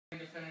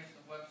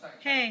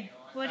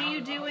What are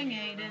you doing,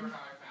 Aiden?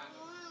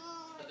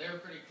 But they were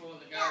pretty cool,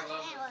 and the guy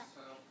loves it,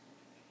 so.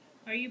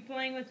 Are you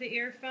playing with the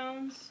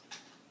earphones?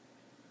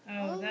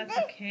 Oh, that's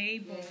a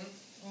cable.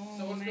 Oh,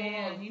 so what's going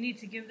man. on? You need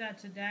to give that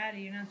to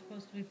Daddy. You're not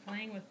supposed to be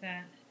playing with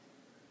that.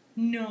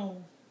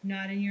 No,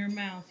 not in your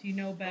mouth. You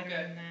know better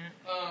than that.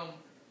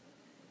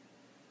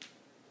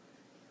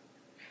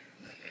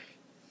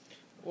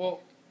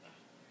 Well,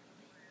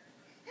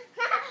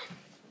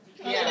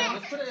 yeah,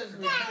 let's put it as a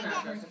return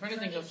address. If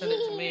anything, he'll send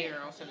it to me,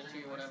 or I'll send it to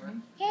you, whatever.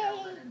 I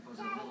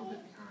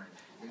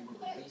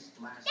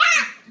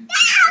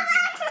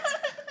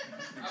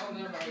don't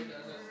know how he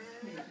does it.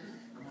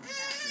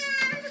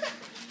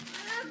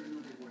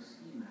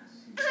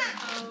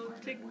 Oh,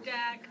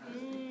 Tic-Tac.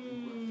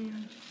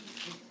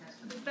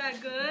 Is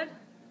that good?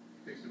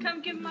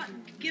 Come give Mama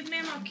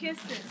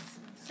kisses.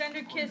 Send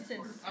her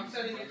kisses. I'm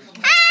sending it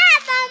to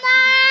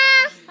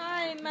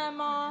Hi,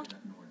 Mama.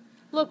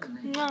 Look.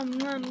 Mwah,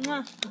 mwah,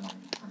 mwah.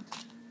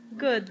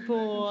 Good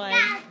boy.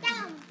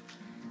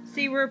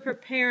 See, we're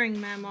preparing,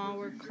 Mama.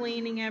 We're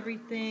cleaning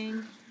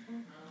everything.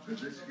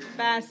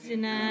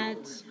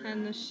 Bassinet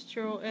and the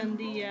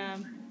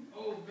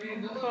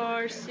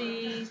car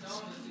seat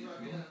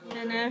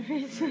and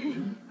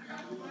everything.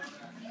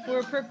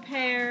 We're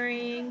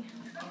preparing.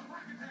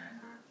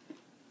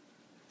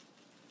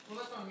 Well,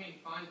 that's what I mean.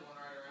 Find one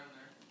right around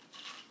there.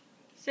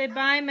 Say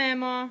bye,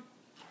 Mama.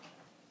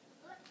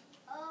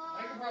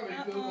 I can probably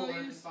Google it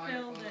and find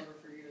a phone spilled it. number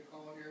for you to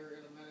call here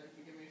in a minute if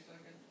you give me a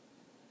second.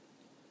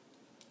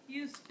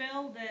 You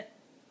spilled it.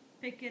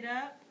 Pick it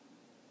up.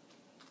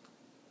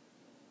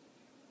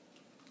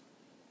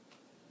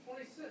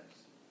 26.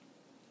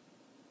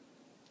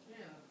 Yeah.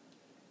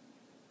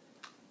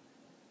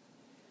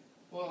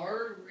 Well,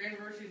 our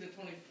anniversary is the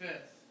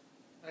 25th.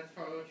 That's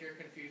probably what you're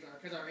confused on,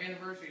 because our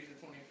anniversary is the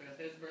 25th.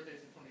 His birthday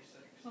is the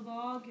 26th. Of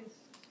August.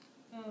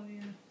 Oh,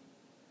 yeah.